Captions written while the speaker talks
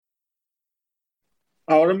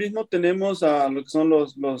Ahora mismo tenemos lo que son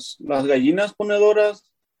las gallinas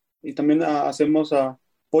ponedoras y también hacemos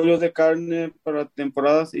pollos de carne para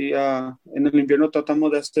temporadas y en el invierno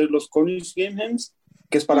tratamos de hacer los Cornish Game Hens,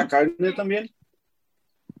 que es para carne también.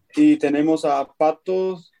 Y tenemos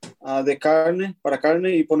patos de carne, para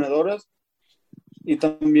carne y ponedoras. Y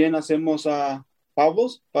también hacemos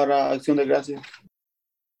pavos para Acción de Gracias.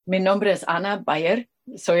 Mi nombre es Ana Bayer.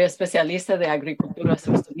 Soy especialista de agricultura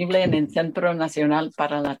sostenible en el Centro Nacional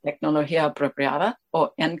para la Tecnología Apropiada,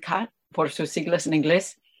 o NCAT, por sus siglas en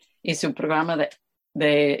inglés, y su programa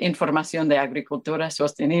de información de agricultura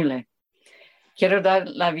sostenible. Quiero dar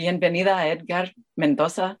la bienvenida a Edgar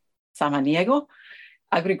Mendoza Samaniego,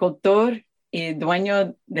 agricultor y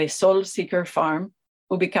dueño de Soul Seeker Farm,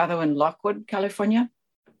 ubicado en Lockwood, California.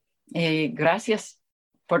 Gracias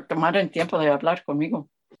por tomar el tiempo de hablar conmigo.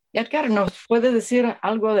 Edgar, ¿nos puede decir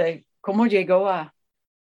algo de cómo llegó a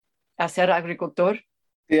ser agricultor?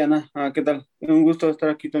 Sí, Ana, ¿qué tal? Un gusto estar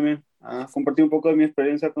aquí también, compartir un poco de mi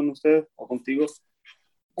experiencia con usted o contigo.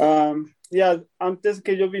 Ya, antes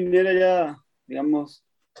que yo viniera ya, digamos,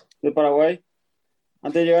 de Paraguay,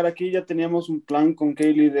 antes de llegar aquí ya teníamos un plan con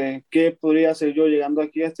Kaylee de qué podría hacer yo llegando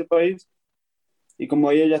aquí a este país. Y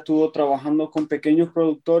como ella ya estuvo trabajando con pequeños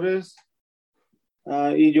productores,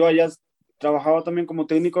 y yo allá trabajaba también como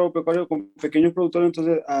técnico agropecuario con pequeños productores,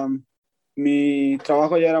 entonces mi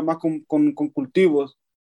trabajo ya era más con cultivos,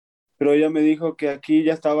 pero ella me dijo que aquí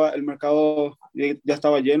ya estaba el mercado, ya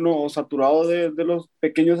estaba lleno o saturado de los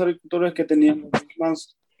pequeños agricultores que tenían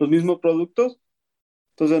los mismos productos.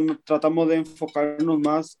 Entonces tratamos de enfocarnos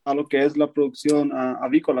más a lo que es la producción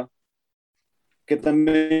avícola, que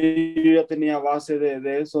también yo ya tenía base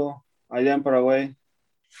de eso allá en Paraguay.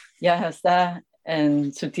 ¿Ya está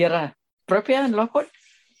en su tierra propia, en Lockwood?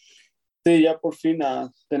 Sí, ya por fin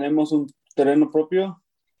tenemos un terreno propio.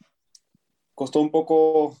 Costó un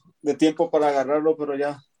poco de tiempo para agarrarlo, pero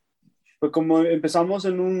ya. Pues como empezamos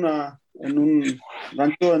en un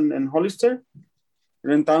rancho en Hollister,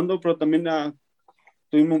 rentando, pero también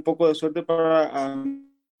tuvimos un poco de suerte para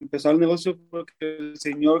empezar el negocio porque el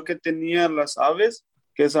señor que tenía las aves,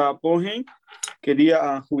 que es a Powhatan,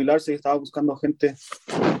 quería jubilarse y estaba buscando gente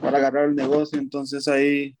para agarrar el negocio. Entonces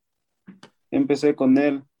ahí empecé con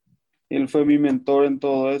él. Él fue mi mentor en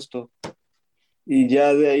todo esto. Y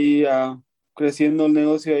ya de ahí, creciendo el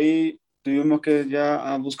negocio ahí, tuvimos que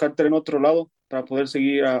ya buscar terreno en otro lado para poder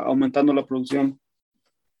seguir aumentando la producción.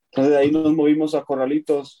 Entonces de ahí nos movimos a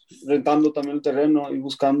Corralitos, rentando también el terreno y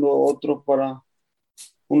buscando otro para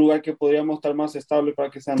un lugar que podríamos estar más estable para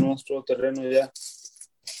que sea nuestro terreno ya.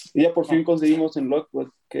 Y ya por fin conseguimos en Lockwood,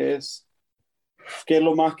 que es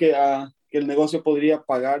lo más que el negocio podría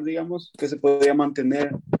pagar, digamos, que se podría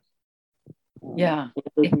mantener. Ya.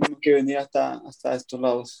 Tuvimos que venir hasta estos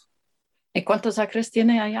lados. ¿Y cuántos acres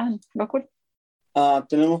tiene allá en Lockwood?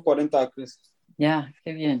 Tenemos 40 acres Ya,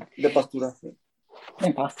 qué bien. de pastura.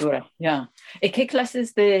 En pastura, ya. ¿Y qué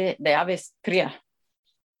clases de aves cría?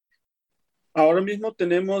 Ahora mismo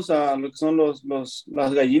tenemos lo que son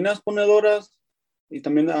las gallinas ponedoras y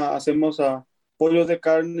también hacemos pollos de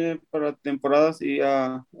carne para temporadas y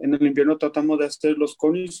en el invierno tratamos de hacer los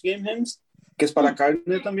Cornish Game Hens, que es para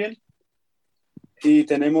carne también. Y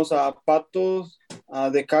tenemos patos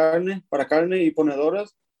de carne, para carne y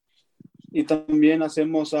ponedoras. Y también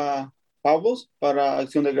hacemos pavos para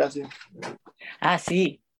Acción de Gracias.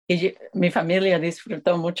 Sí. Mi familia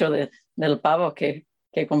disfrutó mucho del pavo que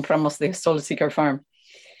compramos de Soul Seeker Farm.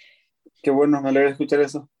 Qué bueno, me alegra escuchar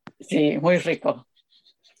eso. Sí, muy rico.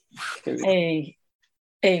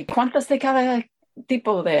 ¿Cuántos de cada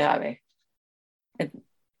tipo de ave?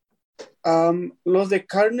 Los de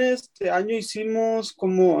carne este año hicimos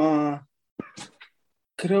como,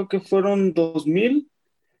 creo que fueron 2000,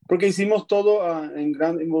 porque hicimos todo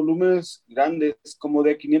en volúmenes grandes, como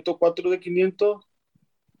de 504 de 500,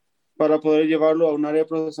 para poder llevarlo a un área de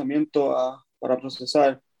procesamiento para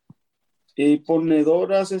procesar. Y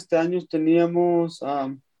ponedoras este año teníamos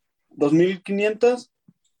 2500,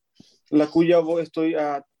 la cuya estoy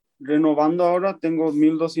renovando ahora. Tengo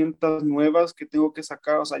 1200 nuevas que tengo que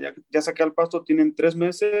sacar, o sea, ya saqué al pasto, tienen 3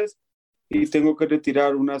 meses y tengo que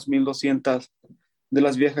retirar unas 1200 de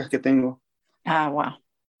las viejas que tengo. Wow.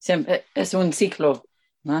 Siempre es un ciclo,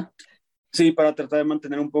 ¿no? Sí, para tratar de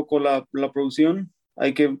mantener un poco la producción,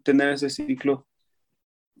 hay que tener ese ciclo.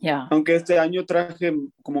 Ya. Aunque este año traje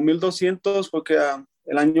como 1200 porque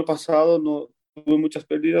el año pasado no tuve muchas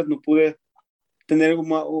pérdidas, no pude tener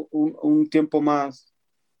un tiempo más,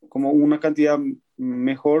 como una cantidad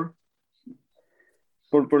mejor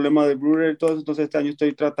por problema de breeder y todo eso. Entonces este año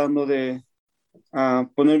estoy tratando de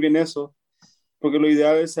poner bien eso, porque lo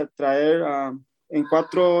ideal es traer en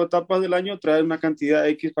 4 etapas del año trae una cantidad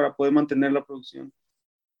X para poder mantener la producción.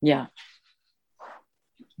 Ya.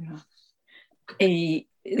 Y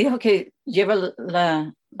dijo que lleva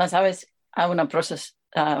las aves a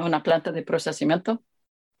a una planta de procesamiento.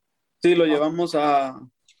 Sí, lo llevamos a,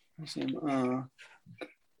 ¿cómo se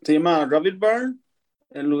llama Rabbit Barn,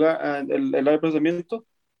 el lugar, el área de procesamiento.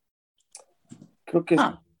 Creo que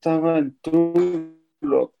Ah, estaba en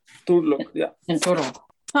Turlock, ya. en Toro.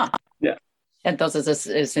 Ah, Ya. entonces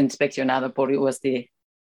es inspeccionado por USDA.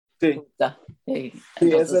 Sí, Y sí, esa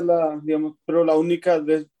entonces, es la, digamos, pero la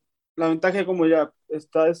ventaja como ya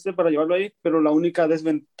está para llevarlo ahí, pero la única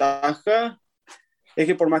desventaja es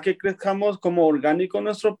que por más que crezcamos como orgánico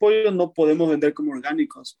nuestro pollo, no podemos vender como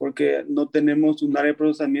orgánicos porque no tenemos un área de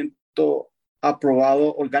procesamiento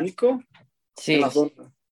aprobado orgánico en sí, la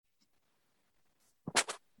zona.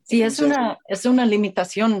 sí, Entonces, es una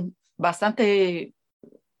limitación bastante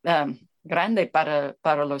grande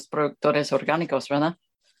para los productores orgánicos, ¿verdad?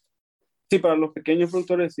 sí, para los pequeños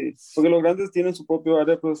productores sí, porque los grandes tienen su propio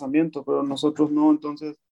área de procesamiento, pero nosotros no,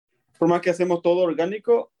 entonces por más que hacemos todo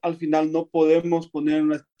orgánico, al final no podemos poner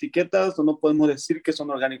unas etiquetas o no podemos decir que son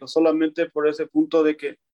orgánicos, solamente por ese punto de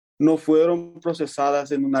que no fueron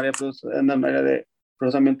procesadas en un área de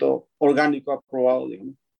procesamiento orgánico aprobado,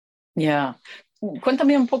 digamos. Ya.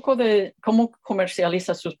 Cuéntame un poco de cómo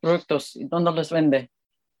comercializa sus productos y dónde los vende.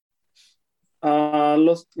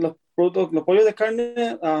 Los productos, los pollos de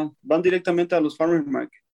carne van directamente a los farmers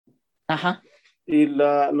market Ajá. y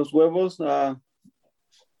los huevos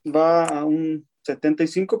va a un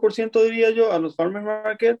 75% diría yo a los farmers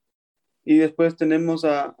market y después tenemos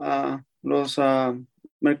a los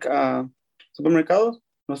supermercados,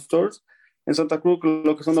 los stores en Santa Cruz,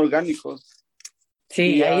 lo que son orgánicos. Y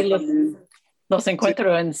Sí, ya también, los sí,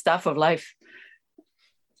 encuentro en Staff of Life.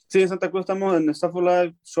 sí, en Santa Cruz estamos en Stafford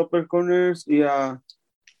Live, Shopper Corners y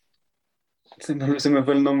se me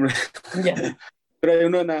fue el nombre. Ya. Pero hay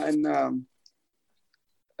uno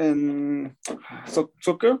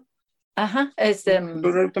Soccer. Ajá.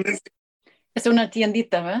 También. Es una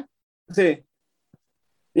tiendita, ¿verdad? Sí,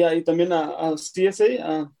 y ahí también a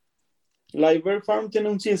CSA, Live Farm tiene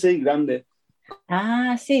un CSA grande,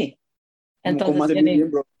 Ah, sí. como con más Entonces de 1,000 tiene,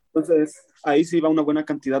 miembros. Entonces, ahí sí va una buena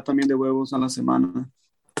cantidad también de huevos a la semana.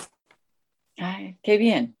 ay, qué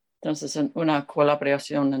bien. Entonces, una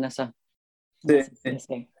colaboración en Sí.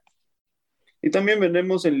 sí. Y también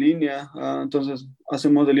vendemos en línea, entonces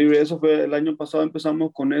hacemos delivery. Eso fue el año pasado,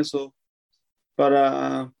 empezamos con eso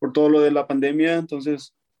por todo lo de la pandemia.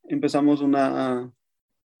 Entonces empezamos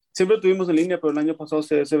siempre tuvimos en línea, pero el año pasado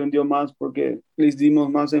se vendió más porque les dimos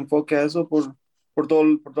más enfoque a eso por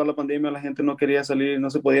toda la pandemia. La gente no quería salir,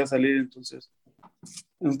 no se podía salir, entonces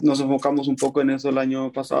nos enfocamos un poco en eso el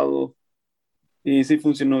año pasado y sí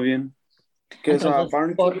funcionó bien. Que es a Entonces,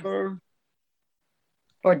 Barn Killer.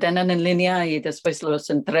 ordenan en línea y después los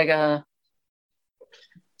entrega.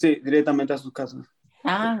 Sí, directamente a sus casas.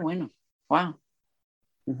 Ah, bueno. Wow.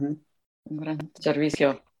 Ujú. Un gran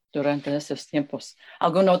servicio durante esos tiempos.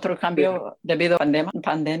 ¿Algún otro Sí. cambio debido a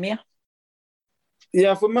pandemia? Y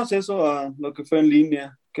ya fue más eso a lo que fue en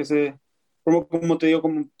línea, como te digo,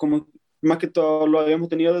 como más que todo lo habíamos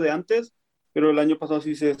tenido desde antes, pero el año pasado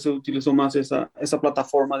sí se utilizó más esa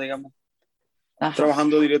plataforma, digamos, Ajá.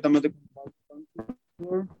 trabajando directamente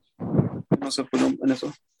con no sé, pues, en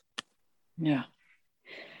eso. Ya.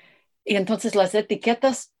 Y entonces las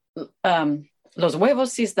etiquetas, los huevos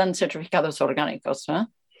sí están certificados orgánicos,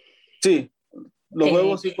 ¿no? Sí, los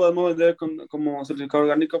huevos Y, sí podemos vender como certificado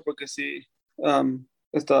orgánico porque sí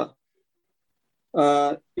está.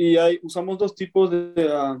 Y usamos 2 tipos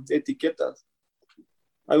de etiquetas.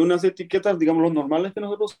 Hay unas etiquetas, digamos, los normales que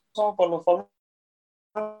nosotros usamos para los farmers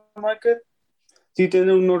market, sí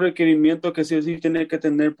tiene unos requerimientos que sí o sí tiene que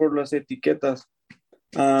tener por las etiquetas.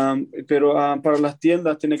 Pero para las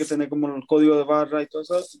tiendas tiene que tener como el código de barra y todo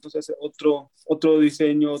eso. Entonces, otro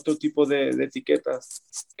diseño, otro tipo de etiquetas,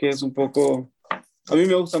 que es un poco. A mí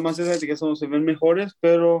me gusta más esas etiquetas, se ven mejores,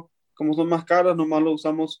 pero como son más caras, nomás lo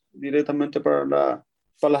usamos directamente para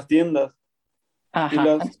las tiendas. Y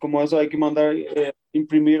ajá. como eso hay que mandar,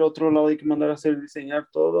 imprimir otro lado, hay que mandar a hacer, diseñar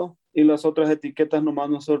todo. Y las otras etiquetas nomás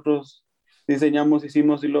nosotros diseñamos,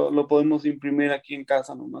 hicimos y lo podemos imprimir aquí en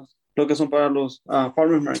casa nomás. Lo que son para los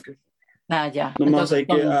farmers market. Ah, ya. Nomás Entonces hay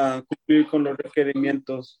que cumplir con los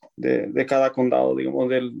requerimientos de cada condado, digamos,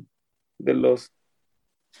 de los,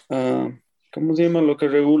 ah, ¿cómo se llama? Lo que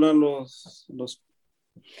regulan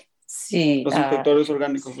sí, los inspectores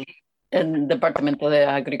orgánicos. el Departamento de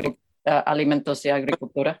Alimentos y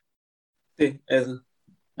Agricultura. Sí, eso.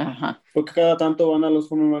 Ajá. Porque cada tanto van a los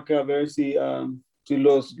farmers market a ver si si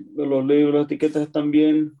los libros, las etiquetas están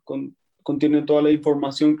bien, contienen toda la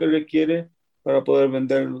información que requiere para poder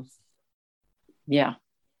venderlos. Ya.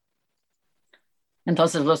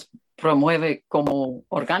 Entonces los promueve como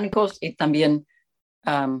orgánicos y también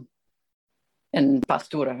en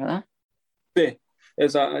pastura, ¿verdad? Sí,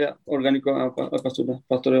 orgánico a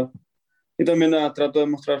pastoreo. Y también trato de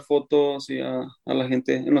mostrar fotos a la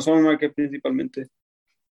gente, en los supermarkets principalmente.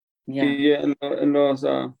 Ya, Y en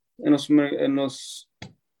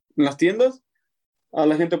las tiendas, a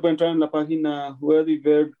la gente puede entrar en la página web y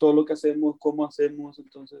ver todo lo que hacemos, cómo hacemos.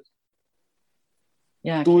 Entonces,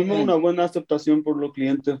 ya, qué tuvimos bien. una buena aceptación por los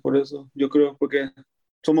clientes, por eso, yo creo, porque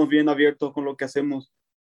somos bien abiertos con lo que hacemos.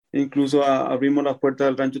 Incluso abrimos las puertas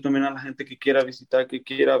del rancho también a la gente que quiera visitar, que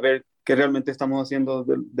quiera ver qué realmente estamos haciendo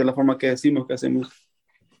de la forma que decimos que hacemos.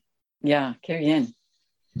 Ya, qué bien.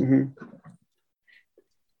 Ujú.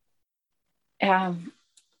 Um,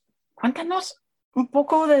 Cuéntanos un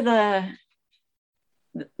poco de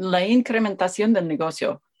la incrementación del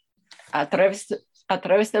negocio. A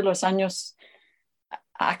través de los años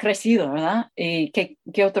ha crecido, ¿verdad? ¿Y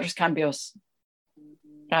qué otros cambios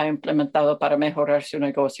ha implementado para mejorar su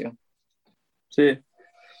negocio? Sí,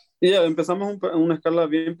 y ya empezamos a una escala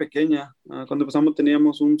bien pequeña. Cuando empezamos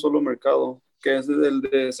teníamos un solo mercado, que es el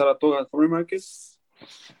de Saratoga Farmer Market.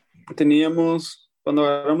 Cuando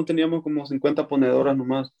agarramos teníamos como 50 ponedoras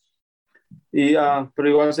nomás. Pero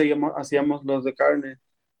igual hacíamos los de carne.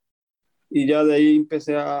 Y ya de ahí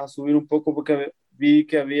empecé a subir un poco porque vi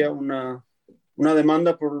que había una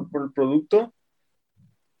demanda por el producto.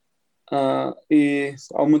 Y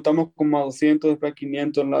aumentamos como a 200, después a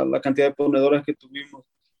 500 la cantidad de ponedoras que tuvimos.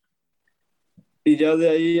 Y ya de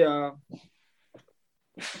ahí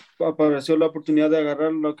apareció la oportunidad de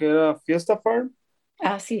agarrar lo que era Fiesta Farm,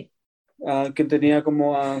 Ah, sí. que tenía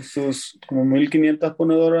como a sus como 1,500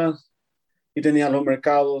 ponedoras y tenía los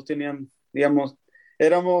mercados, digamos,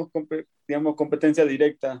 digamos, competencia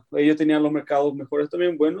directa. Ellos tenían los mercados mejores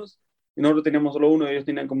también buenos y nosotros teníamos solo uno, ellos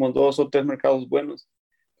tenían como 2 o 3 mercados buenos,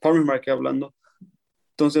 Farmers Market hablando.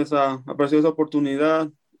 Entonces apareció esa oportunidad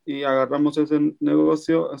y agarramos ese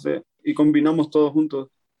negocio y combinamos todos juntos.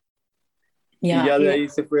 Y Ya, ya de ahí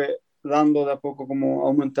se fue dando de a poco como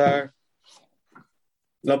aumentar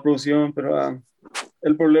la producción, pero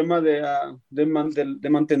el problema de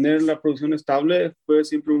mantener la producción estable fue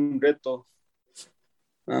siempre un reto,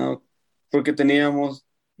 ah, porque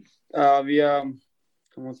había,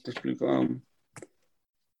 ¿cómo te explico?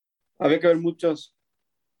 Había que ver muchas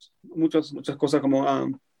cosas como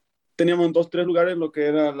teníamos 2, 3 lugares, lo que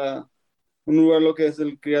era un lugar lo que es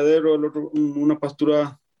el criadero, el otro una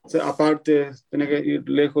pastura, o sea, aparte, tenía que ir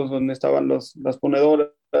lejos donde estaban las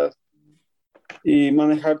ponedoras y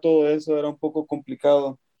manejar todo eso era un poco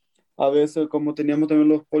complicado. A veces, como teníamos también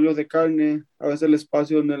los pollos de carne, a veces el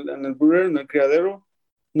espacio en el breeder, en el criadero,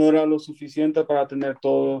 no era lo suficiente para tener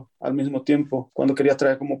todo al mismo tiempo. Cuando querías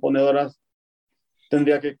traer como ponedoras,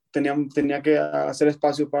 tenía que hacer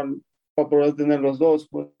espacio para poder tener los dos.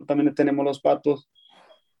 Pues, también tenemos los patos.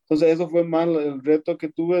 Entonces, eso fue más el reto que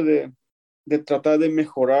tuve de tratar de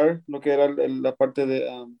mejorar lo que era la parte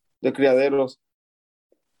de criaderos.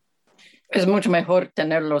 es mucho mejor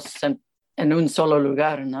tenerlos en un solo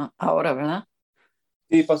lugar, ¿no? Ahora, ¿verdad?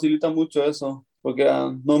 Sí, facilita mucho eso, porque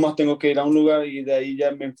no más tengo que ir a un lugar y de ahí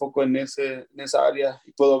ya me enfoco en esa área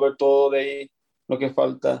y puedo ver todo de ahí, lo que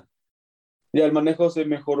falta. Ya el manejo se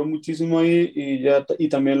mejoró muchísimo ahí y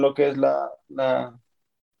también lo que es el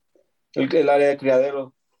área de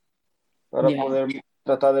criadero para Ya. poder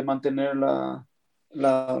tratar de mantener la,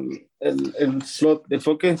 el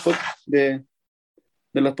floque de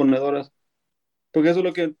las ponedoras. Porque eso es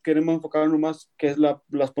lo que queremos enfocarnos más, que es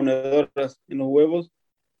las ponedoras en los huevos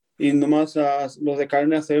y nomás a los de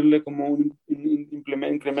carne hacerle como un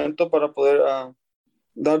incremento para poder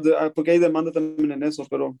porque hay demanda también en eso,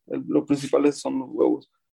 pero lo principal son los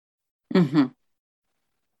huevos. Ujú.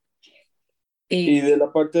 Y Y de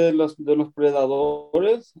la parte de los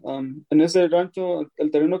predadores, en ese rancho,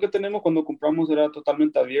 el terreno que tenemos cuando compramos era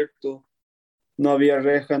totalmente abierto, no había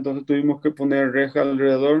reja, entonces tuvimos que poner reja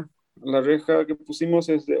alrededor. La reja que pusimos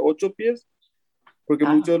es de 8 pies, porque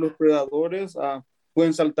muchos ah, de los predadores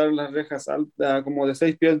pueden saltar las rejas como de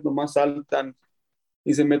 6 pies, nomás saltan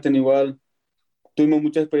y se meten igual. Tuvimos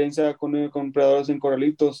mucha experiencia con predadores en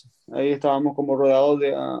corralitos. Ahí estábamos como rodeados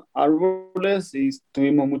de árboles y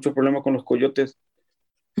tuvimos muchos problemas con los coyotes.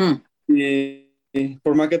 mm, Y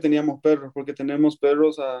por más que teníamos perros, porque tenemos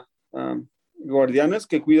perros guardianes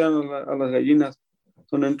que cuidan a las gallinas,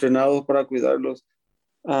 son entrenados para cuidarlos.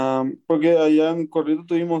 Porque allá en Corrido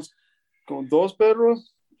tuvimos como 2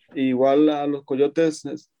 perros, e igual a los coyotes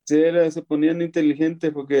se ponían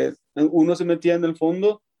inteligentes porque uno se metía en el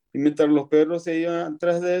fondo y mientras los perros se iban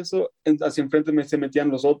atrás de eso, hacia enfrente se metían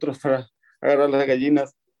los otros para agarrar las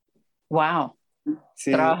gallinas. Wow. Sí,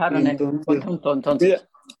 y Trabajaron en entonces, conjunto ya, entonces.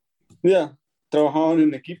 ya, trabajaban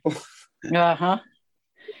en equipo. Ajá.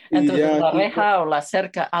 Y Entonces ya la aquí, reja o la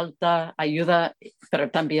cerca alta ayuda, pero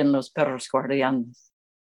también los perros guardianes.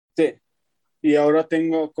 sí. Y ahora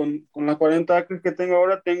con las 40 acres que tengo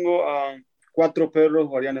ahora, tengo 4 perros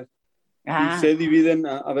guardianes. Y Ah, se dividen,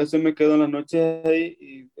 a veces me quedo en la noche ahí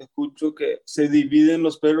y escucho que se dividen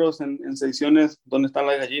los perros en secciones donde están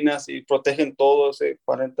las gallinas y protegen todo ese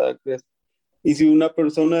 40 acres. Y si una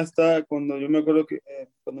persona está, cuando yo me acuerdo que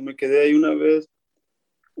cuando me quedé ahí una vez,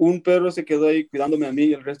 un perro se quedó ahí cuidándome a mí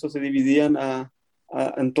y el resto se dividían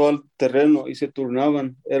en todo el terreno y se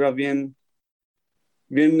turnaban. Era bien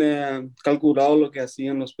calculado lo que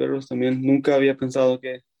hacían los perros también. Nunca había pensado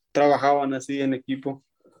que trabajaban así en equipo.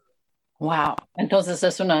 wow. Entonces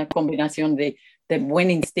es una combinación de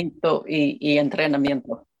buen instinto y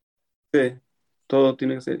entrenamiento. Sí, todo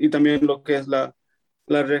tiene que ser. Y también lo que es la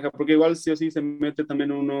reja, porque igual sí o sí se mete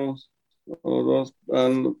también unos o dos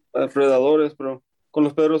predadores, pero con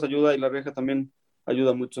los perros ayuda y la reja también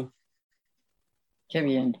ayuda mucho. Qué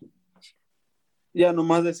bien. Ya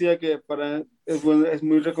nomás decía que es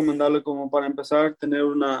muy recomendable como para empezar tener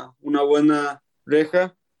una buena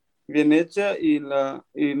reja bien hecha y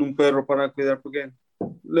un perro para cuidar, porque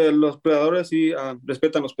los predadores sí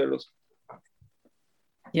respetan los perros.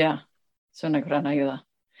 Ya, es una gran ayuda.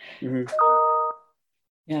 Ujú.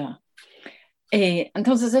 Ya.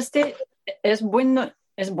 Entonces, es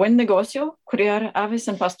buen negocio criar aves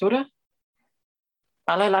en pastura.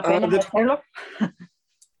 ¿Vale la Ah, pena hacerlo?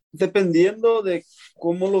 dependiendo de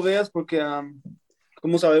cómo lo veas, porque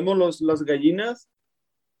como sabemos, las gallinas,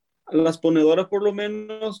 las ponedoras por lo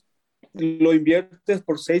menos, lo inviertes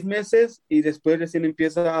por 6 meses y después recién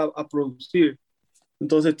empieza a producir.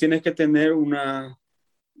 Entonces tienes que tener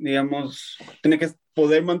digamos, tienes que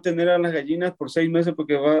poder mantener a las gallinas por 6 meses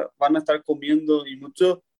porque van a estar comiendo y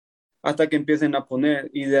mucho hasta que empiecen a poner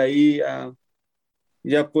y de ahí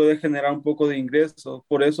ya puede generar un poco de ingreso.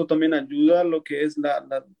 Por eso también ayuda lo que es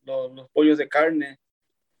los pollos de carne,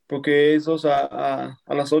 porque esos a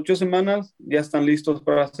las 8 semanas ya están listos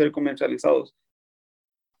para ser comercializados.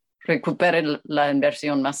 Recupere la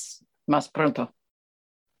inversión más pronto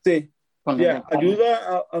Sí, con la de ya, carne.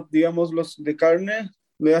 ayuda digamos, los de carne,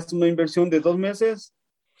 le das una inversión de 2 meses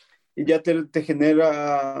y ya te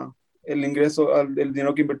genera el ingreso, el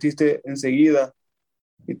dinero que invertiste enseguida.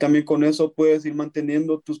 Y también con eso puedes ir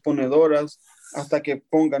manteniendo tus ponedoras hasta que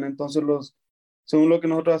pongan. Entonces, según lo que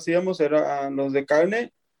nosotros hacíamos, era los de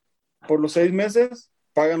carne, por los 6 meses,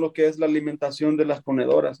 pagan lo que es la alimentación de las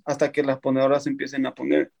ponedoras hasta que las ponedoras empiecen a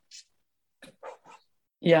poner.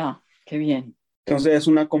 Ya, qué bien. Entonces, es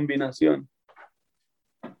una combinación.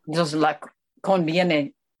 Entonces,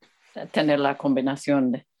 conviene tener la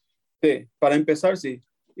combinación de. Sí, para empezar, sí.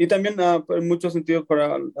 Y también en muchos sentidos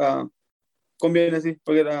conviene, sí,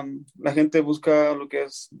 porque la gente busca lo que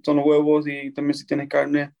son los huevos y también si tienes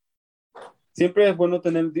carne. Siempre es bueno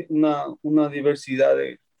tener una diversidad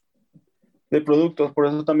de productos, por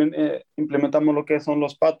eso también implementamos lo que son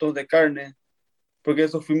los patos de carne, porque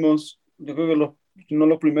eso fuimos, yo creo que no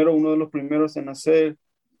los primeros, uno de los primeros en hacer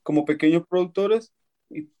como pequeños productores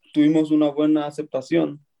y tuvimos una buena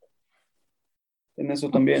aceptación en eso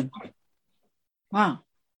también. Wow.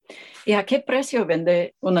 ¿Y a qué precio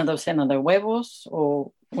vende una docena de huevos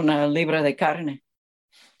o una libra de carne?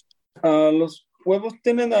 Los huevos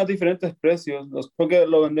tienen a diferentes precios, porque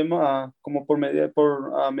lo vendemos como por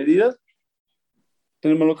medidas.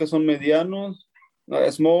 Tenemos lo que son medianos,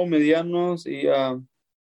 small, medianos y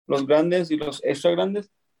los grandes y los extra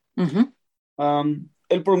grandes. Ujú.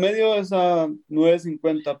 El promedio es a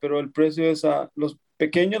 9.50, pero el precio es los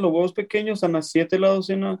pequeños, los huevos pequeños están a 7 la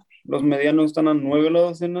docena, los medianos están a 9 la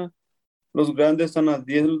docena, los grandes están a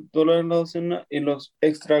 $10 la docena y los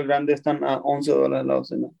extra grandes están a $11 la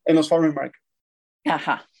docena en los farmers market.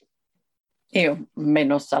 Ajá. Y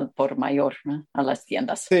menos al por mayor, ¿no? A las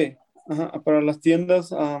tiendas. Sí, ajá, para las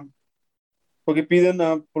tiendas, porque piden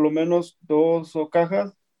por lo menos dos o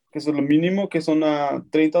cajas, que es lo mínimo, que son a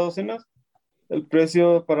 30 docenas. El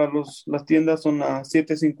precio para las tiendas son a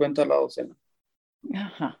 7.50 la docena.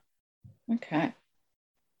 Ajá. Ok.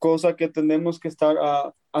 Cosa que tenemos que estar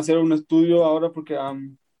a hacer un estudio ahora porque,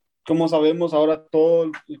 como sabemos, ahora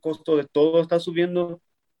todo el costo de todo está subiendo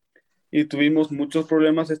y tuvimos muchos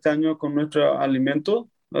problemas este año con nuestro alimento,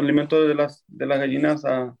 el alimento de las gallinas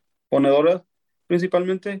ponedoras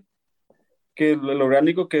principalmente, que el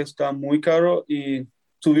orgánico que está muy caro y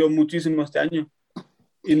subió muchísimo este año.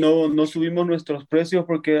 y no subimos nuestros precios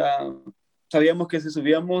porque sabíamos que si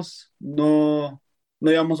subíamos no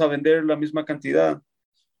íbamos a vender la misma cantidad,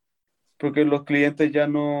 porque los clientes ya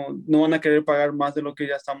no van a querer pagar más de lo que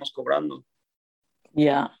ya estamos cobrando.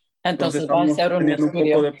 Ya. Entonces Entonces va a estamos ser un teniendo un poco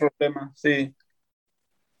estudio de problema, sí.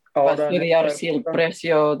 para Ahora en estudiar esta si el época,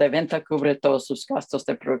 precio de venta cubre todos sus gastos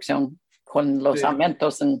de producción con los sí,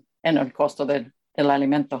 aumentos en el costo del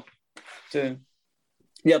alimento. sí.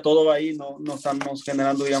 Ya todo va ahí, no estamos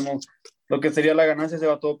generando, digamos, lo que sería la ganancia se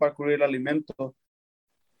va todo para cubrir el alimento.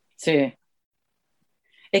 Sí.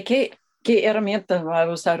 ¿Y qué herramientas va a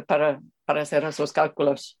usar para hacer esos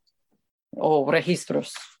cálculos o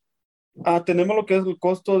registros? Tenemos lo que es el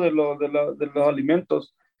costo de los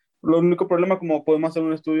alimentos. Lo único problema, como podemos hacer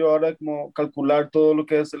un estudio ahora, es como calcular todo lo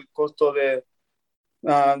que es el costo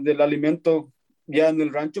del alimento ya en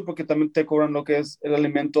el rancho, porque también te cobran lo que es el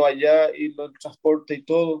alimento allá y el transporte y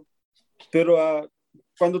todo. Pero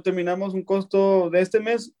cuando terminamos un costo de este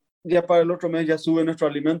mes, ya para el otro mes ya sube nuestro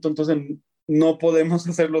alimento, entonces no podemos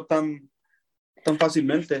hacerlo tan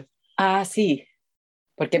fácilmente. Ah, sí,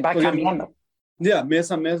 porque va Porque cambiando. ya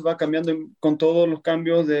mes a mes va cambiando con todos los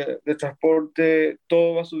cambios de transporte,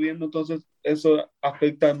 todo va subiendo, entonces eso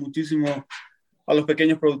afecta muchísimo a los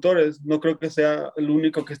pequeños productores. No creo que sea el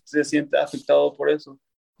único que se siente afectado por eso.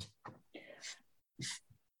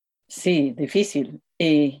 Sí, difícil.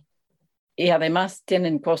 Y además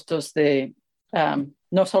tienen costos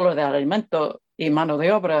no solo de alimento y mano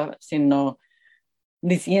de obra, sino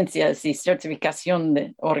licencias y certificación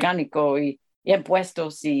de orgánico y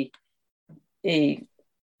impuestos y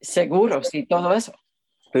seguros y todo eso.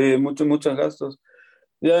 Muchos gastos.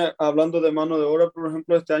 Ya hablando de mano de obra, por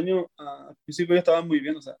ejemplo, este año, al principio ya estaba muy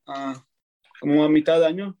bien, o sea, como a mitad de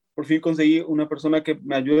año, por fin conseguí una persona que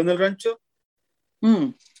me ayude en el rancho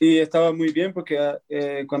Mm, y estaba muy bien porque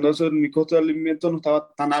cuando eso, mi costo de alimento no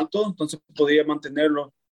estaba tan alto, entonces podía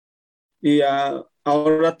mantenerlo. Y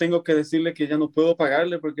ahora tengo que decirle que ya no puedo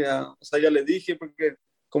pagarle porque, o sea, ya le dije, porque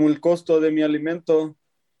como el costo de mi alimento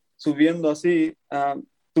subiendo así,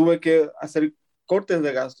 tuve que hacer cortes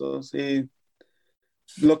de gastos y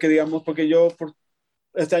lo que digamos, porque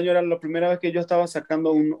este año era la primera vez que yo estaba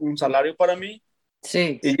sacando un salario para mí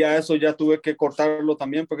sí. y ya eso ya tuve que cortarlo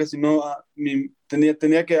también porque si no,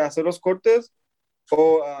 tenía que hacer los cortes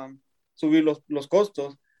o subir los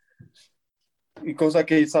costos y cosa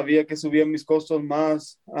que sabía que subía mis costos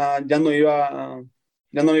más, ya no iba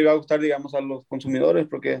a gustar, digamos, a los consumidores,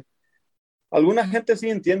 porque alguna gente sí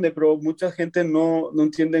entiende, pero mucha gente no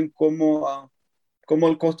entienden cómo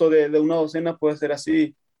el costo de una docena puede ser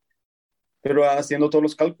así, pero haciendo todos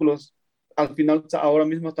los cálculos, al final ahora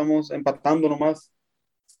mismo estamos empatando nomás.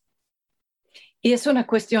 Y es una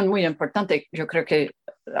cuestión muy importante. Yo creo que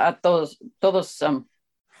a todos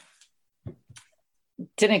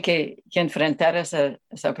tienen que enfrentar esa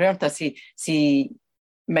pregunta, si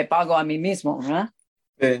me pago a mí mismo, ¿verdad?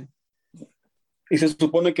 Eh, y se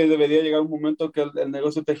supone que debería llegar un momento que el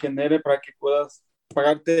negocio te genere para que puedas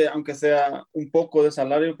pagarte, aunque sea un poco de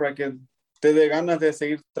salario, para que te dé ganas de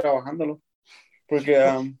seguir trabajándolo. Porque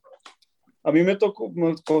a mí me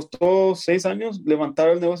costó 6 años levantar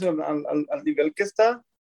el negocio al nivel que está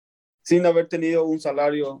sin haber tenido un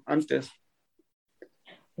salario antes.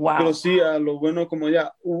 Pero Wow. sí, a lo bueno, como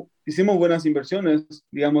ya hicimos buenas inversiones,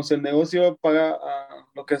 digamos, el negocio paga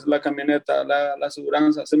lo que es la camioneta, la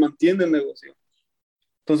aseguranza, se mantiene el negocio.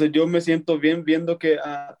 Entonces yo me siento bien viendo que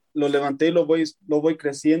lo levanté y lo voy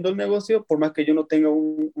creciendo el negocio, por más que yo no tenga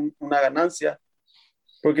una ganancia,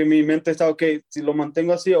 porque mi mente está, ok, si lo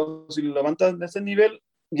mantengo así o si lo levantas de ese nivel,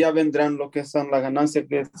 ya vendrán lo que son las ganancias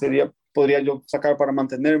que podría yo sacar para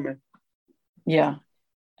mantenerme. Ya.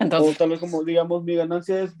 O Entonces, tal vez como, digamos, mi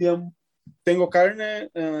ganancia es, digamos, tengo carne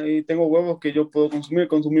y tengo huevos que yo puedo consumir,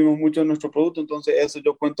 consumimos mucho de nuestro producto, entonces eso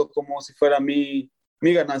yo cuento como si fuera mi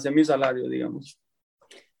ganancia, mi salario, digamos.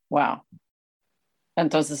 wow.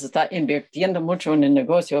 Entonces está invirtiendo mucho en el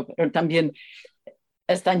negocio, pero también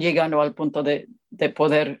están llegando al punto de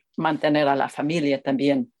poder mantener a la familia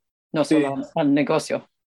también, no Sí, solo al negocio.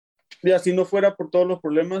 y así no fuera por todos los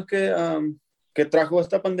problemas que trajo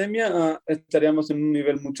esta pandemia, estaríamos en un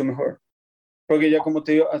nivel mucho mejor. Porque ya como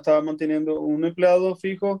te digo, estaba manteniendo un empleado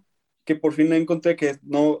fijo que por fin encontré que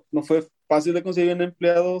no fue fácil de conseguir en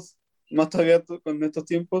empleados, más todavía con estos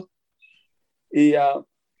tiempos, y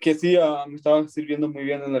que sí me estaba sirviendo muy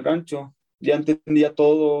bien en el rancho. Ya entendía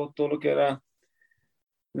todo lo que era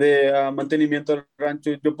de mantenimiento del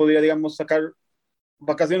rancho. Yo podía, digamos, sacar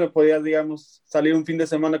vacaciones, podía, digamos, salir un fin de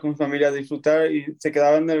semana con mi familia a disfrutar y se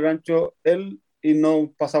quedaba en el rancho él y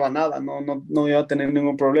no pasaba nada, no iba a tener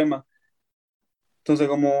ningún problema. Entonces,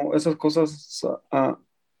 como esas cosas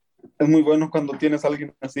es muy bueno cuando tienes a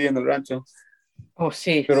alguien así en el rancho, Oh,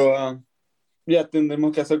 sí. pero ya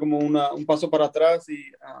tendremos que hacer como un paso para atrás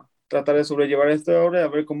y tratar de sobrellevar esto ahora y a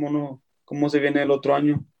ver cómo se viene el otro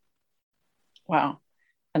año. Wow.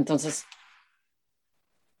 Entonces,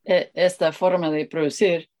 esta forma de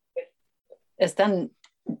producir están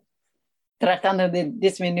tratando de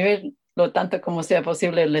disminuir lo tanto como sea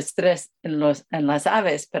posible el estrés en las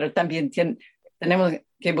aves, pero también tenemos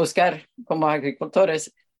que buscar como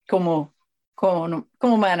agricultores cómo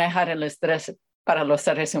manejar el estrés para los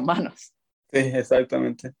seres humanos. Sí,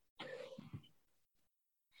 exactamente.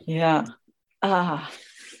 Ya. Ah,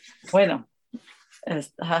 bueno,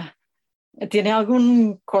 ah, ¿tiene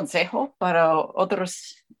algún consejo para otra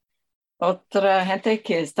gente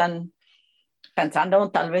que están pensando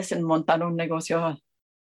tal vez en montar un negocio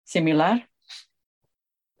similar?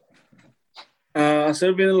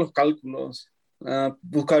 Hacer bien los cálculos,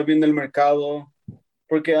 buscar bien el mercado,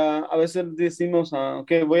 porque a veces decimos,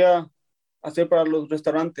 ok, voy a hacer para los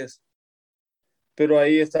restaurantes, pero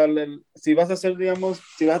ahí está, si vas a hacer, digamos,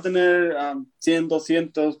 si vas a tener 100,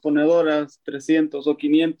 200 ponedoras, 300 o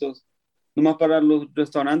 500, nomás para los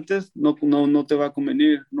restaurantes, no te va a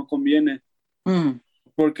convenir, no conviene, Mm,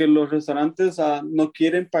 porque los restaurantes no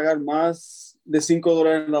quieren pagar más de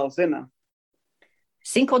 $5 la docena,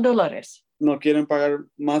 $5. no quieren pagar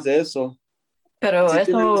más de eso. Pero Si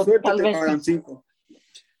tienen eso suerte, tal te vez, pagan 5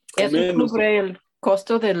 o eso menos. cubre el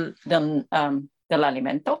costo del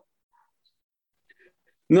alimento.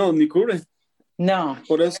 No, ni cubre. No.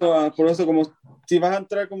 Por eso como si vas a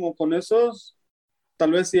entrar como con esos,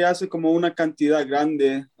 tal vez si hace como una cantidad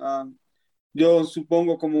grande. Yo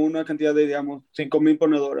supongo como una cantidad de, digamos, 5,000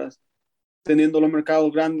 ponedoras. Teniendo los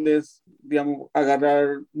mercados grandes, digamos,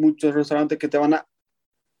 agarrar muchos restaurantes que te van a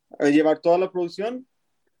llevar toda la producción,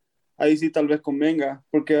 ahí sí tal vez convenga,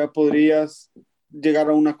 porque podrías llegar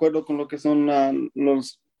a un acuerdo con lo que son lo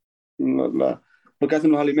que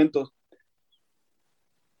hacen los alimentos,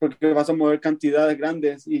 porque vas a mover cantidades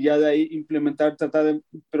grandes y ya de ahí implementar, tratar de,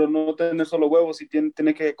 pero no tener solo huevos y tienes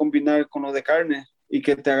que combinar con los de carne y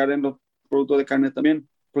que te agarren los productos de carne también,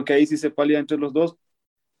 porque ahí sí se palía entre los dos,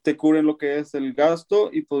 te cubren lo que es el gasto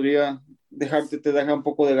y podría te deja un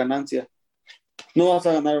poco de ganancia. No vas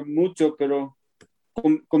a ganar mucho, pero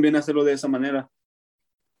conviene hacerlo de esa manera.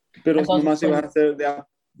 Pero Entonces, nomás si vas a hacer,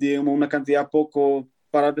 digamos, una cantidad poco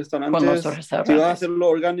para con los restaurantes, si vas a restaurantes. hacerlo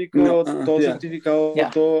orgánico, todo Ya. certificado, Ya.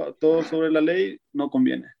 todo sobre la ley, no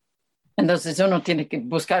conviene. Entonces uno tiene que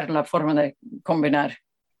buscar la forma de combinar.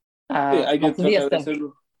 Sí, hay que Como tratar de está.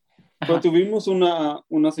 hacerlo. Pero Ajá. tuvimos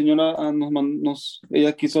una señora,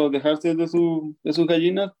 ella quiso dejarse de sus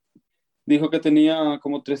gallinas, dijo que tenía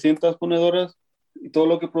como 300 ponedoras y todo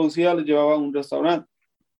lo que producía le llevaba a un restaurante.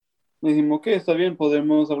 Le dijimos, ok, está bien,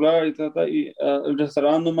 podemos hablar y tratar. Y el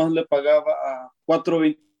restaurante nomás le pagaba a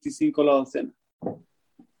 4.25 la docena.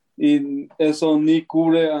 Y eso ni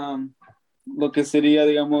cubre lo que sería,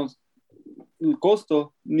 digamos, el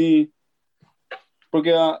costo, ni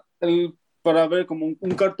porque para ver como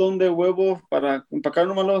un cartón de huevos para empacar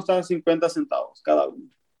nomás está a 50 centavos cada uno.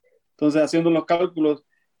 Entonces, haciendo los cálculos,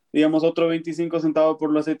 digamos, otro 25 centavos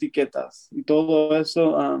por las etiquetas y todo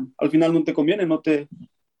eso, al final no te conviene, no te,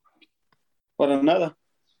 para nada.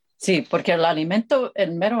 Sí, porque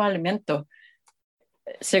el mero alimento,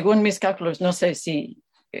 según mis cálculos, no sé si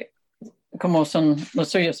cómo son los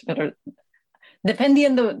suyos, pero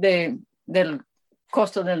dependiendo del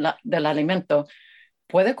costo del alimento,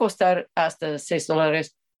 puede costar hasta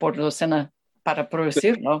 $6 por docena para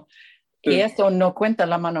producirlo. Y Sí. esto no cuenta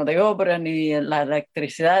la mano de obra, ni la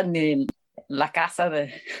electricidad, ni la casa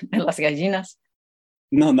de las gallinas.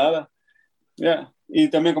 No, nada. Ya. Y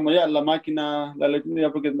también como ya la máquina,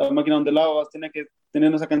 ya porque la máquina donde lavas tiene que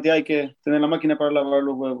tener esa cantidad, hay que tener la máquina para lavar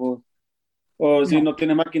los huevos. O si No. no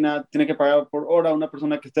tiene máquina, tiene que pagar por hora a una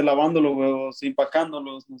persona que esté lavando los huevos,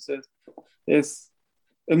 empacándolos, no sé. Es,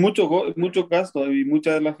 es mucho gasto y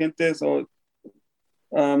mucha de la gente,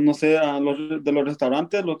 no sé, de los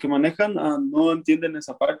restaurantes, los que manejan, no entienden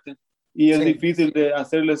esa parte. Y es Sí, difícil de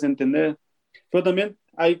hacerles entender. Pero también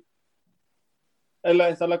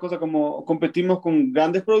está la cosa como competimos con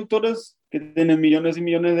grandes productores que tienen millones y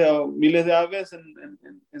millones miles de aves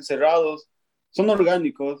encerrados. Son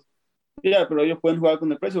orgánicos, ya, pero ellos pueden jugar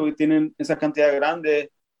con el precio porque tienen esa cantidad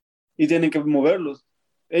grande y tienen que moverlos.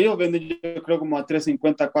 Ellos venden, yo creo, como a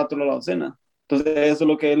 3.50, 4 la docena. Entonces, eso es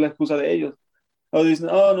lo que es la excusa de ellos. O dicen,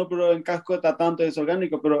 oh, no, pero en casco está tanto, es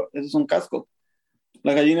orgánico, pero eso es un casco.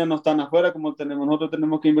 Las gallinas no están afuera como tenemos. Nosotros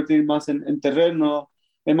tenemos que invertir más en terreno,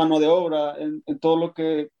 en mano de obra, en todo lo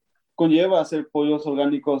que conlleva hacer pollos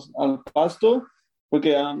orgánicos al pasto,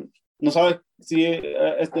 porque no sabes si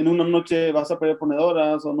en una noche vas a perder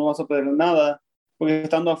ponedoras o no vas a perder nada, porque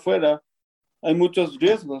estando afuera hay muchos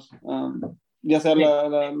riesgos, ya sea Sí.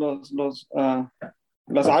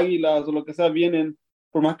 las águilas o lo que sea vienen,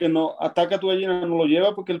 por más que no ataca a tu gallina, no lo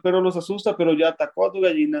lleva porque el perro los asusta, pero ya atacó a tu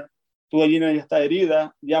gallina ya está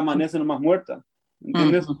herida, ya amanece nomás muerta,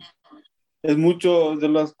 ¿entiendes? Ujú. Es mucho de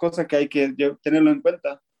las cosas que hay que tenerlo en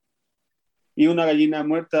cuenta. Y una gallina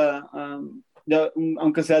muerta,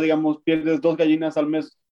 aunque sea, digamos, pierdes 2 gallinas al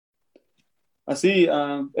mes, así,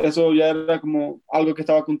 eso ya era como algo que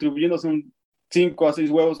estaba contribuyendo, son 5 a 6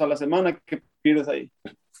 huevos a la semana que pierdes ahí.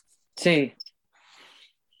 Sí.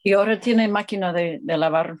 ¿Y ahora tiene máquina de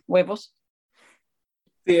lavar huevos?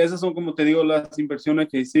 Sí, esas son, como te digo, las inversiones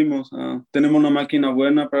que hicimos. Tenemos una máquina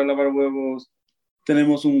buena para lavar huevos,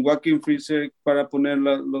 tenemos un walk-in freezer para poner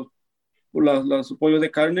los pollos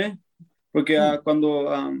de carne, porque Mm.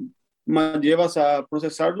 cuando más llevas a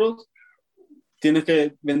procesarlos, tienes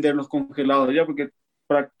que venderlos congelados ya, porque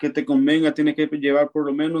para que te convenga tienes que llevar por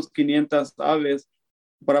lo menos 500 aves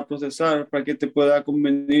para procesar, para que te pueda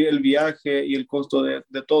convenir el viaje y el costo de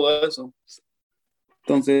todo eso.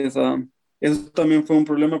 Entonces, eso también fue un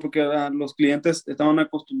problema porque los clientes estaban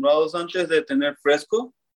acostumbrados antes de tener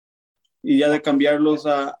fresco y ya de cambiarlos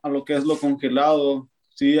a lo que es lo congelado,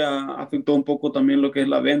 sí, afectó un poco también lo que es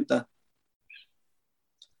la venta.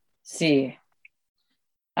 Sí,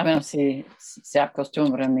 a menos si se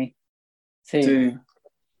acostumbra a mí. Sí. Sí,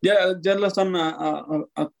 ya la están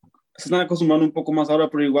se están acostumbrando un poco más ahora,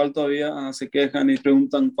 pero igual todavía se quejan y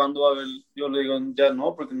preguntan cuándo va a haber. Yo le digo, ya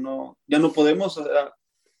no, porque ya no podemos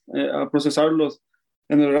procesarlos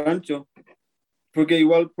en el rancho, porque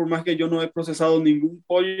igual por más que yo no he procesado ningún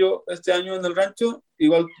pollo este año en el rancho,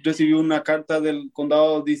 igual recibí una carta del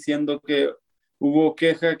condado diciendo que hubo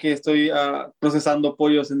queja que estoy procesando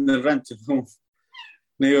pollos en el rancho.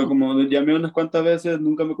 Le digo, Mm. como llamé unas cuantas veces,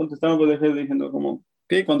 nunca me contestaron, pues dejé diciendo como,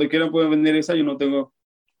 ok, cuando quieran pueden venir esa, yo no tengo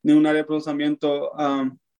ni un área de procesamiento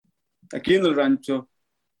aquí en el rancho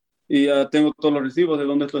y tengo todos los recibos de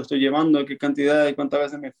dónde lo estoy llevando, qué cantidad y cuántas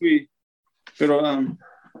veces me fui, pero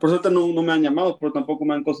por suerte no me han llamado, pero tampoco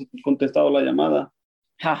me han contestado la llamada.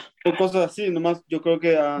 Ja. O cosas así, nomás yo creo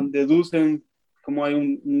que deducen, como hay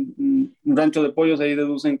un rancho de pollos, ahí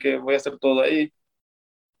deducen que voy a hacer todo ahí.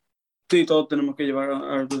 Sí, todo tenemos que llevar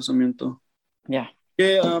al procesamiento. Ya.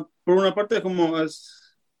 Que por una parte como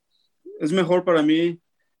es mejor para mí,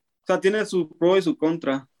 o sea, tiene su pro y su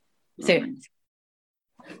contra, Sí. um,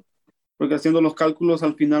 porque haciendo los cálculos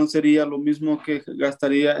al final sería lo mismo que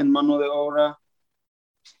gastaría en mano de obra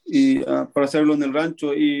y para hacerlo en el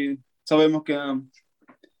rancho y sabemos que a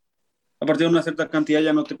partir de una cierta cantidad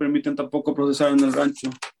ya no te permiten tampoco procesar en el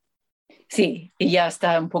rancho. Sí, y ya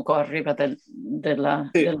está un poco arriba Sí,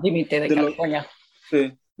 del límite de de lo, California.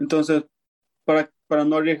 sí. Entonces, para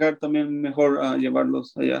no arriesgar también mejor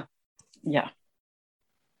llevarlos allá. Ya.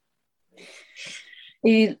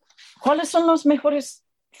 ¿Y cuáles son las mejores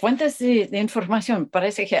fuentes de información?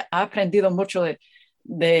 Parece que ha aprendido mucho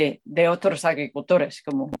de otros agricultores,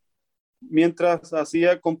 como Mientras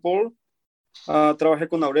hacía con Paul, trabajé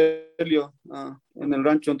con Aurelio en el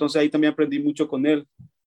rancho, entonces ahí también aprendí mucho con él.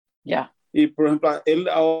 ya. Y por ejemplo, él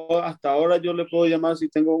hasta ahora yo le puedo llamar si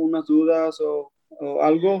tengo unas dudas o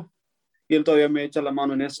algo, y él todavía me echa la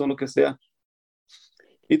mano en eso, lo que sea.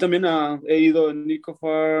 Y también he ido en Nico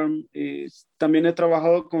Farm y también he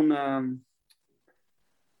trabajado con,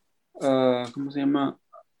 ¿cómo se llama?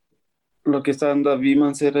 Lo que está dando David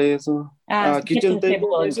Mancera y eso. Kitchen Kitchen Table,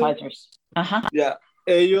 Table eso. Advisors. Ajá. Ya,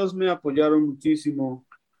 ellos me apoyaron muchísimo.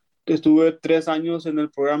 Estuve 3 años en el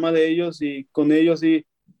programa de ellos y con ellos sí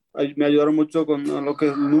me ayudaron mucho con lo que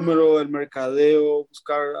es el número, el mercadeo,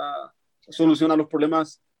 buscar solución a los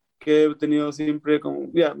problemas que he tenido siempre, como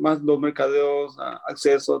ya, más los mercadeos,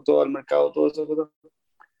 acceso a todo el mercado, todo eso.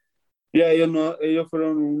 Ya ellos, no, ellos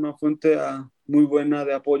fueron una fuente muy buena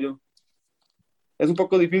de apoyo. Es un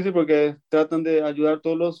poco difícil porque tratan de ayudar a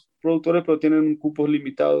todos los productores, pero tienen cupos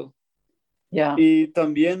limitados. Ya. Y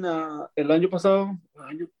también el año pasado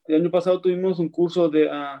tuvimos un curso de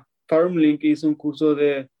FarmLink, hizo un curso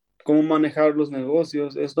de cómo manejar los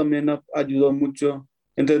negocios. Eso también ayudó mucho a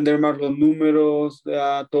entender más los números,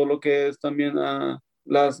 todo lo que es también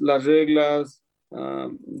las reglas,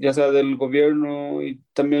 ya sea del gobierno y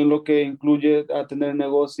también lo que incluye a tener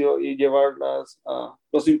negocio y llevar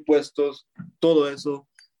los impuestos, todo eso,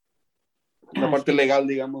 la parte Sí. legal,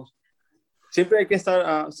 digamos. Siempre hay que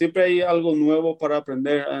estar, siempre hay algo nuevo para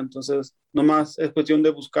aprender, entonces nomás es cuestión de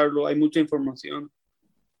buscarlo, hay mucha información.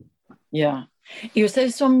 Ya. ¿Y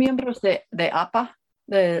ustedes son miembros de APA,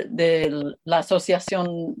 de la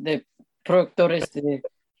Asociación de Productores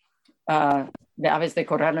de aves de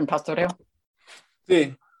corral en pastoreo.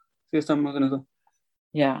 Sí, sí estamos en eso.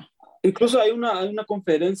 Ya. Incluso hay una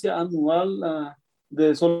conferencia anual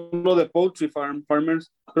de solo de poultry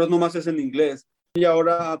farmers, pero nomás es en inglés. Y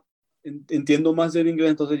ahora entiendo más del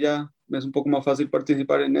inglés, entonces ya me es un poco más fácil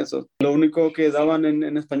participar en eso. Lo único que daban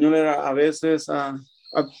en español era a veces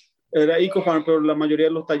era EcoFarm, pero la mayoría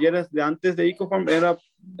de los talleres de antes de EcoFarm era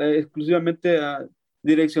exclusivamente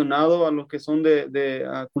direccionado a los que son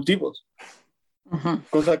de cultivos,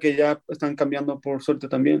 cosa que ya están cambiando por suerte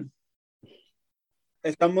también.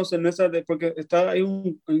 Estamos en esa porque hay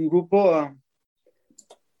un grupo,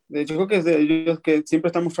 de hecho creo que es de ellos que siempre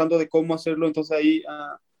están mostrando de cómo hacerlo, entonces ahí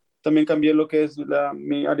también cambié lo que es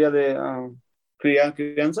mi área de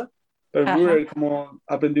crianza, pero como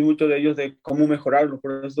aprendí mucho de ellos de cómo mejorarlo,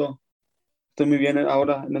 por eso estoy muy bien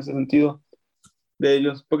ahora en ese sentido de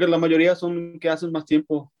ellos, porque la mayoría son que hacen más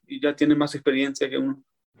tiempo y ya tienen más experiencia que uno.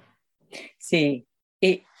 Sí,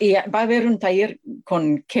 y va a haber un taller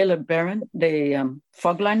con Caleb Barron de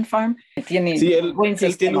Fogland Farm. Tiene Sí, él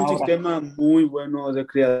tiene un ahora. sistema muy bueno de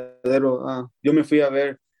criadero. Yo me fui a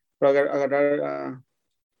ver para agarrar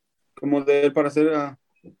como de él para hacer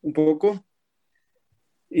un poco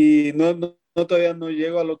y todavía no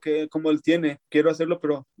llego a lo que como él tiene. Quiero hacerlo,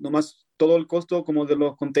 pero nomás todo el costo como de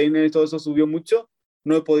los containers y todo eso subió mucho.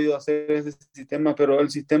 No he podido hacer ese sistema, pero el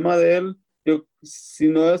sistema de él, si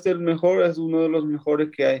no es el mejor, es uno de los mejores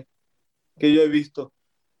que yo he visto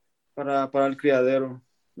para el criadero.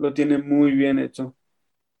 Lo tiene muy bien hecho.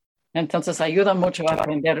 Entonces ayuda mucho a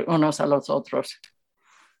aprender unos a los otros.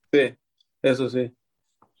 Sí, eso sí.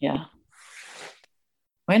 Ya.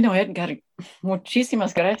 Bueno, Edgar,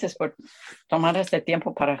 muchísimas gracias por tomar este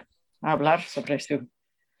tiempo para hablar sobre su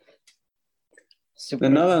De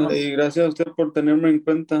nada, y gracias a usted por tenerme en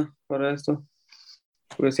cuenta para esto.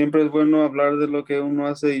 Porque siempre es bueno hablar de lo que uno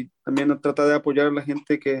hace y también trata de apoyar a la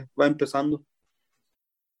gente que va empezando.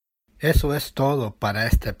 Eso es todo para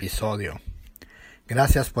este episodio.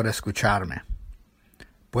 Gracias por escucharme.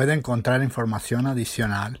 Puede encontrar información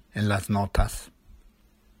adicional en las notas.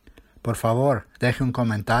 Por favor, deje un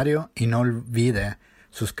comentario y no olvide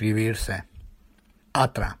suscribirse.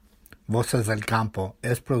 ATRA, Voces del Campo,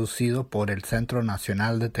 es producido por el Centro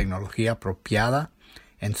Nacional de Tecnología Apropiada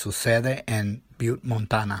en su sede en Butte,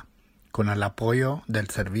 Montana, con el apoyo del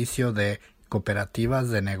Servicio de Cooperativas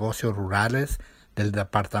de Negocios Rurales del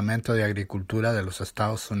Departamento de Agricultura de los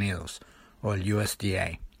Estados Unidos, o el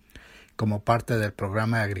USDA, como parte del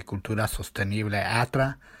Programa de Agricultura Sostenible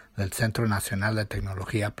ATRA del Centro Nacional de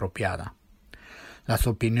Tecnología Apropiada. Las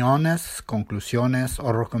opiniones, conclusiones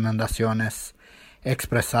o recomendaciones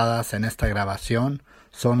expresadas en esta grabación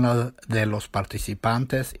son las de los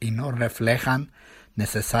participantes y no reflejan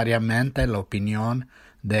necesariamente la opinión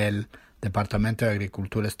del Departamento de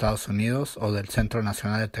Agricultura de Estados Unidos o del Centro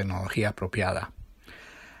Nacional de Tecnología Apropiada.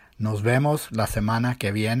 Nos vemos la semana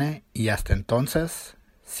que viene y hasta entonces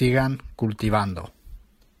sigan cultivando.